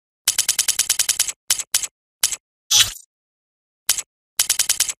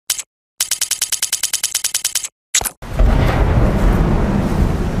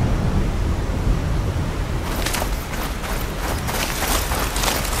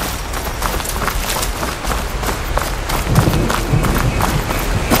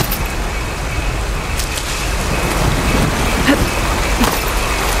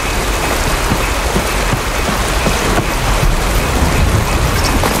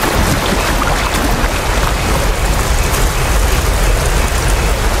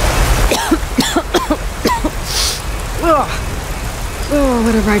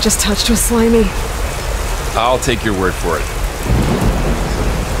Whatever I just touched was slimy. I'll take your word for it.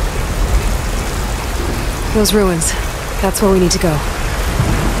 Those ruins. That's where we need to go.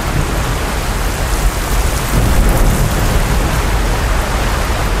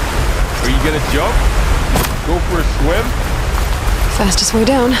 Are you gonna jump? Go for a swim? Fastest way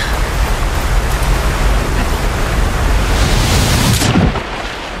down.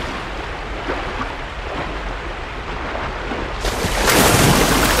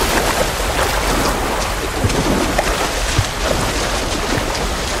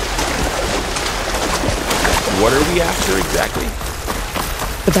 What are we after exactly?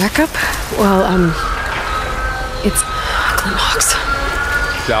 The backup? Well, it's Glenhawks.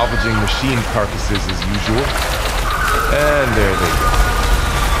 Salvaging machine carcasses as usual. And there they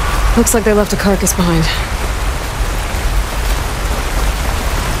go. Looks like they left a carcass behind.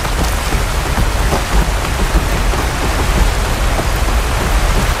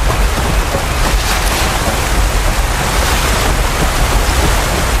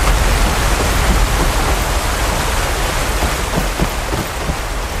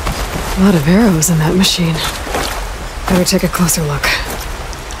 A lot of arrows in that machine. Better take a closer look.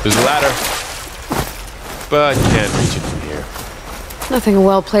 There's a ladder. But can't reach it from here. Nothing a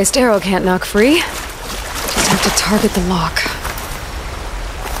well-placed arrow can't knock free. Just have to target the lock.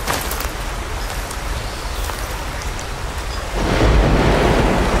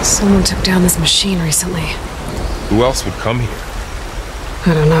 Someone took down this machine recently. Who else would come here?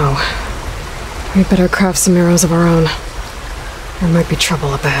 I don't know. We better craft some arrows of our own. There might be trouble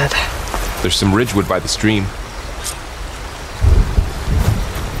up ahead. There's some ridgewood by the stream.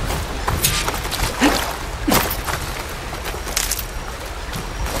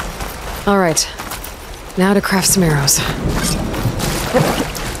 All right. Now to craft some arrows.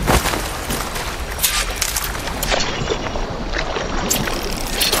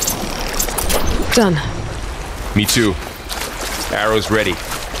 Done. Me too. Arrows ready.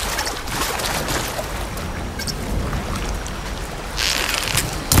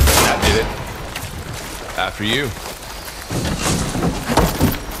 That did it. After you.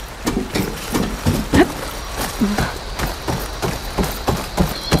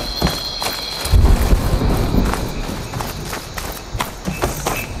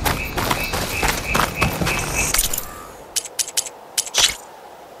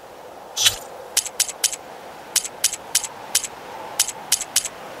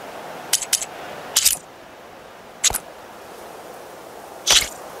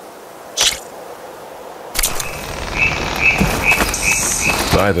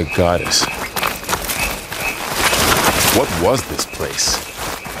 By the goddess. What was this place?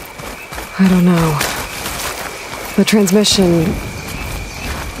 I don't know. The transmission...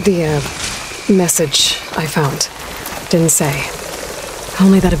 the, message I found didn't say.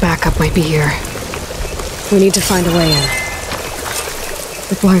 Only that a backup might be here. We need to find a way in.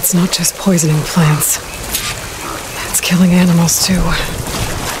 The blight's not just poisoning plants. It's killing animals, too.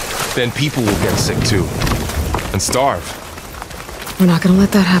 Then people will get sick too. And starve. We're not gonna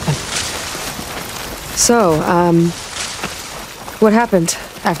let that happen. So, what happened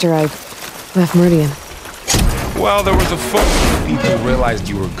after I left Meridian? Well, there was a fuss. People realized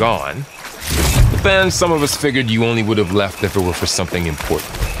you were gone. But then some of us figured you only would have left if it were for something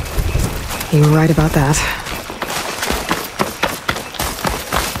important. You were right about that.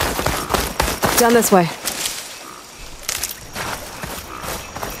 Down this way.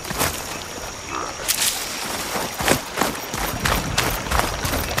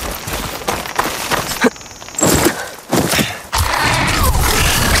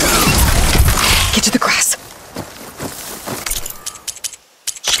 Get to the grass.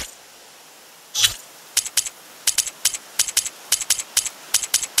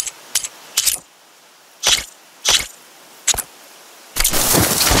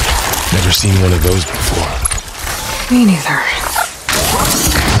 Never seen one of those before. Me neither.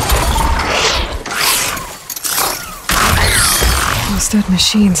 Those dead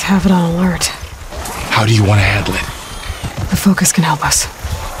machines have it on alert. How do you want to handle it? The focus can help us.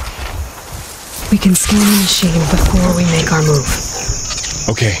 We can scan the machine before we make our move.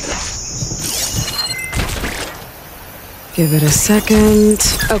 Okay. Give it a second.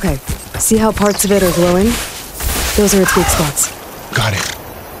 Okay. See how parts of it are glowing? Those are its weak spots. Got it.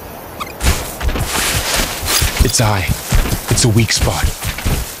 Its eye. It's a weak spot.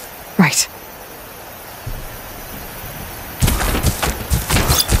 Right.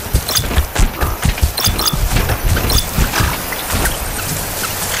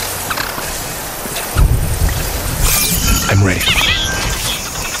 I'm ready.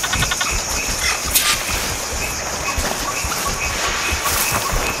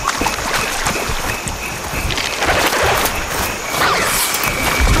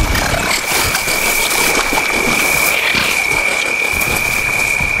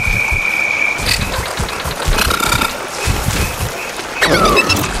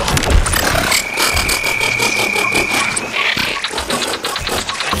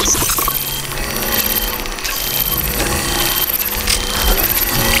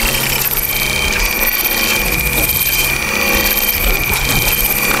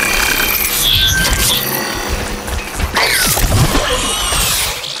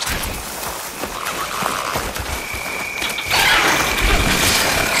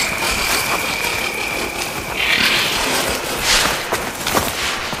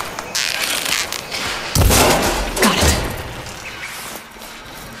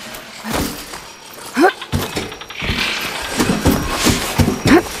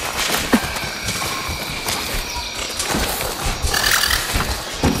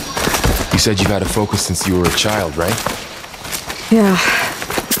 said you've had a focus since you were a child, right? Yeah.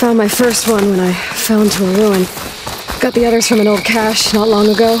 Found my first one when I fell into a ruin. Got the others from an old cache not long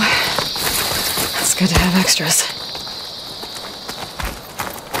ago. It's good to have extras.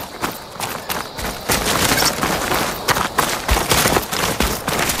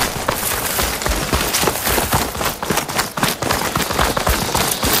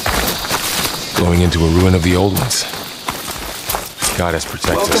 Going into a ruin of the old ones. God has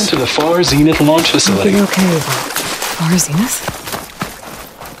protected us. Welcome to the Far Zenith launch facility. Okay, Far Zenith?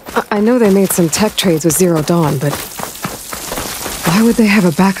 I know they made some tech trades with Zero Dawn, but why would they have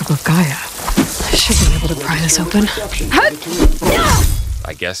a backup of Gaia? I should be able to pry this open.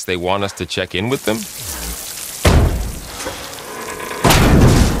 I guess they want us to check in with them?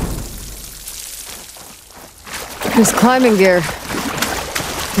 There's climbing gear.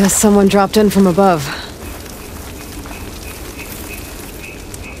 Guess someone dropped in from above.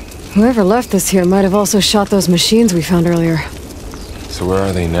 Whoever left this here might have also shot those machines we found earlier. So where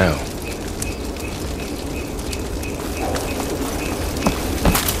are they now?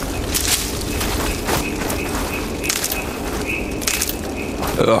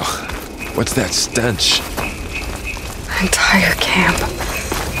 Ugh, what's that stench? Entire camp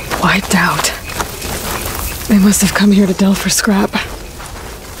wiped out. They must have come here to delve for scrap.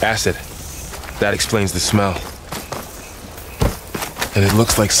 Acid. That explains the smell. And it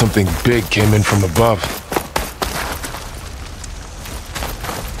looks like something big came in from above.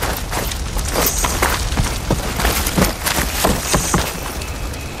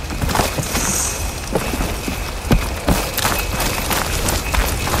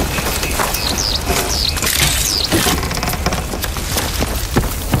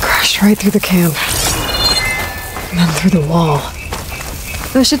 Crashed right through the camp. And then through the wall.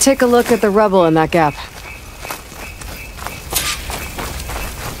 I should take a look at the rubble in that gap.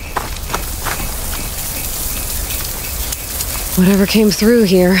 Whatever came through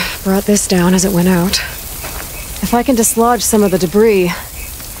here brought this down as it went out. If I can dislodge some of the debris,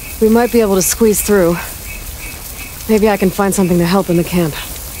 we might be able to squeeze through. Maybe I can find something to help in the camp.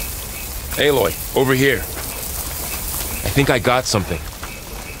 Aloy, over here. I think I got something.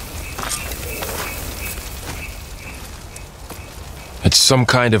 It's some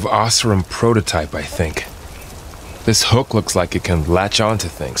kind of Osram prototype, I think. This hook looks like it can latch onto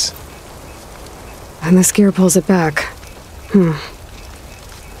things. And this gear pulls it back.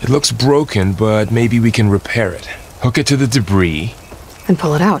 It looks broken, but maybe we can repair it. Hook it to the debris. And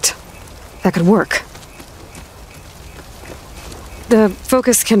pull it out. That could work. The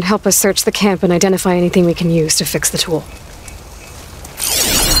focus can help us search the camp and identify anything we can use to fix the tool.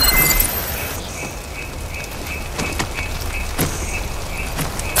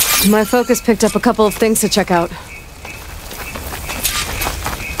 My focus picked up a couple of things to check out.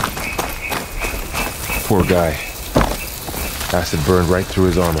 Poor guy. Acid burned right through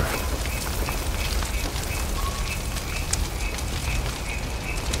his armor.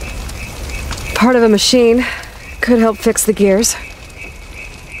 Part of a machine. Could help fix the gears.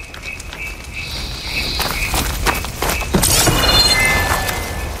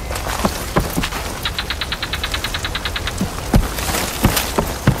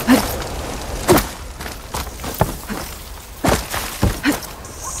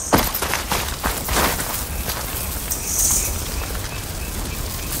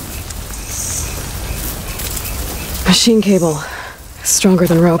 Machine cable. Stronger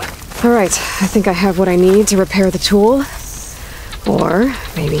than rope. Alright, I think I have what I need to repair the tool. Or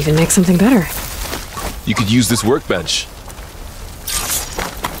maybe even make something better. You could use this workbench.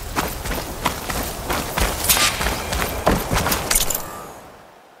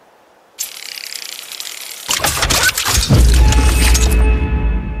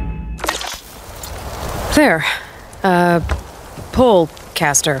 There. Pole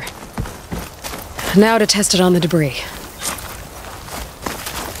caster. Now to test it on the debris.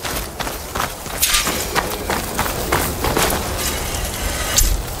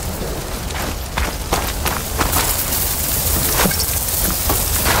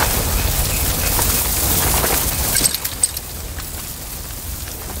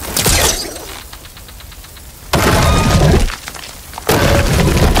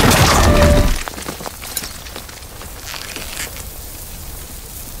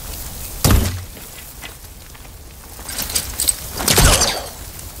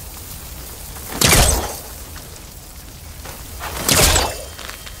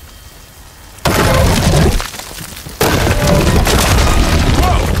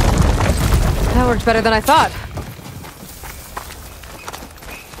 That worked better than I thought.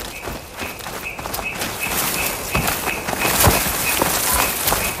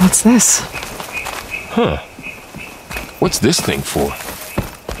 What's this? Huh. What's this thing for?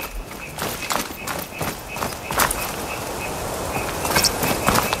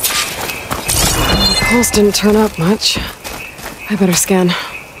 The pulse didn't turn up much. I better scan.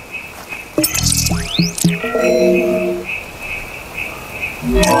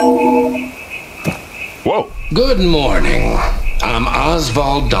 Whoa! Good morning. I'm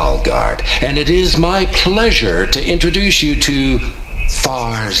Oswald Dalgard, and it is my pleasure to introduce you to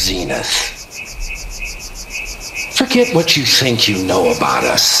Far Zenith. Forget what you think you know about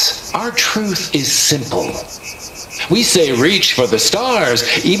us. Our truth is simple. We say reach for the stars,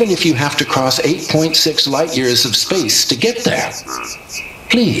 even if you have to cross 8.6 light years of space to get there.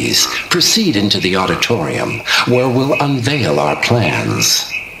 Please proceed into the auditorium, where we'll unveil our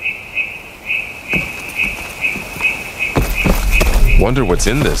plans. Wonder what's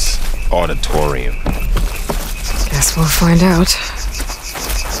in this auditorium. Guess we'll find out.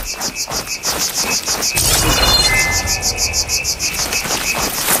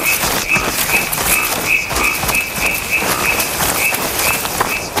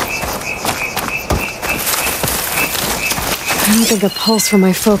 I don't think a pulse from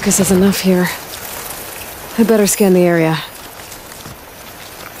my focus is enough here. I better scan the area.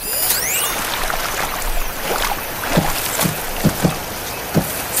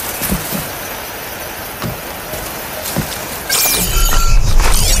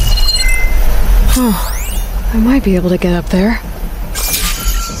 Oh, I might be able to get up there.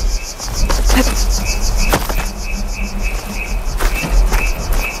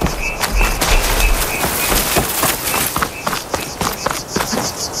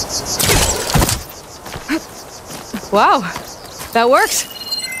 Wow, that worked.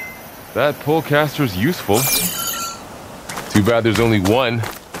 That pullcaster's useful. Too bad there's only one.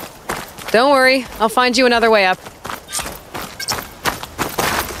 Don't worry, I'll find you another way up.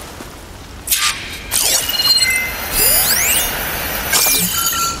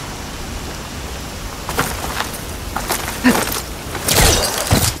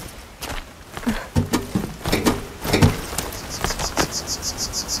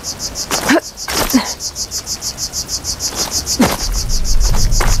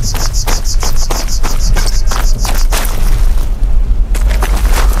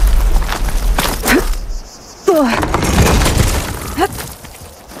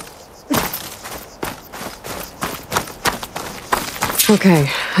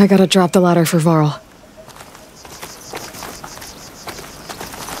 Okay, I gotta drop the ladder for Varl.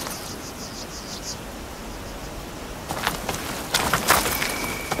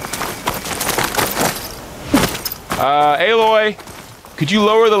 Aloy, could you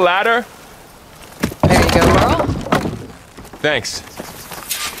lower the ladder? There you go, Varl. Thanks.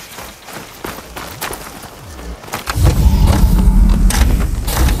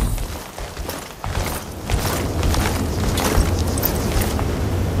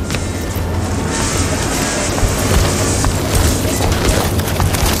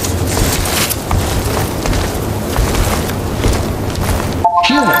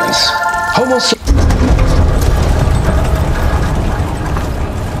 Humans, Homo sapiens.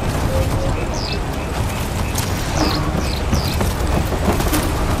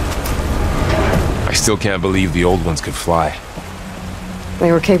 I still can't believe the old ones could fly.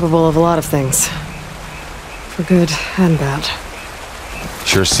 They were capable of a lot of things. For good and bad.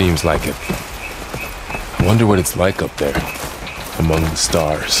 Sure seems like it. I wonder what it's like up there, among the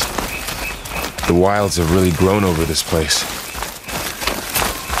stars. The wilds have really grown over this place.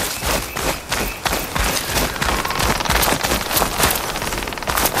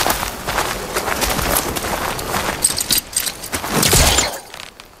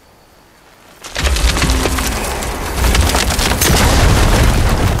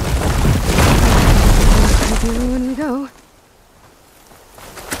 When we go.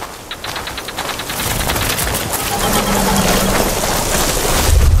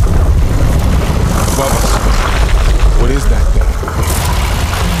 Above us. What is that thing?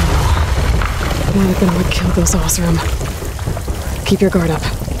 Might have been what killed those Osram. Keep your guard up.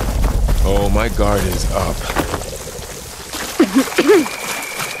 Oh, my guard is up.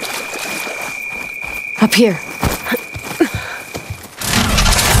 Up here.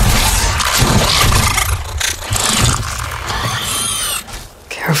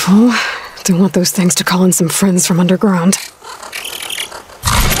 Careful. Don't want those things to call in some friends from underground.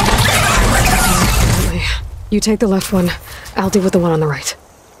 You take the left one. I'll deal with the one on the right.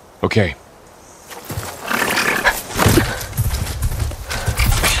 Okay.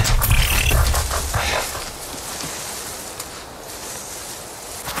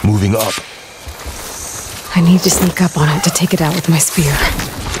 Moving up. I need to sneak up on it to take it out with my spear.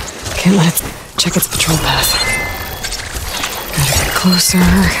 Can't let it... check its patrol path. Gotta get closer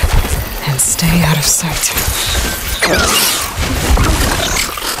and stay out of sight.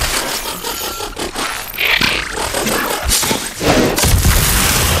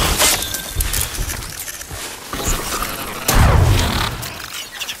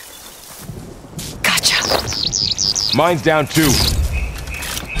 Gotcha. Mine's down too.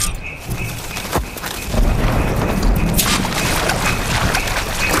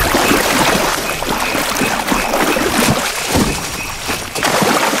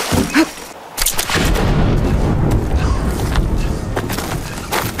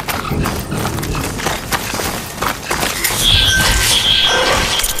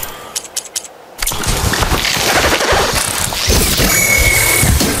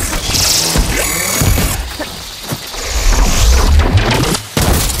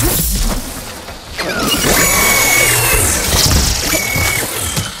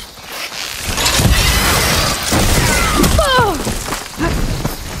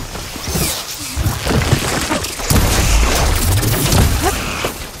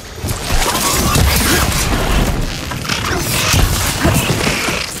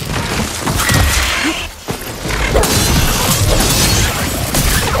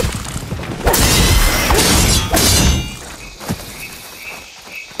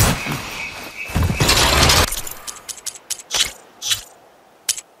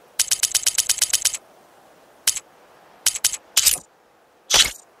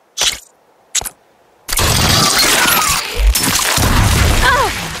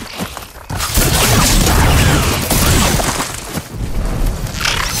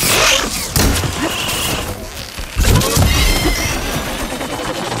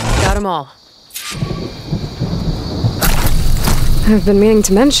 All. I've been meaning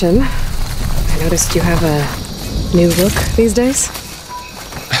to mention, I noticed you have a new look these days.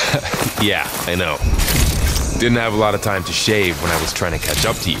 Yeah, I know. Didn't have a lot of time to shave when I was trying to catch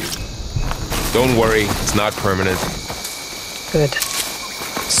up to you. Don't worry, it's not permanent. Good.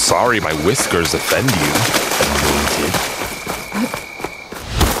 Sorry my whiskers offend you.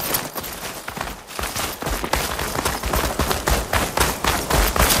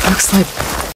 Looks like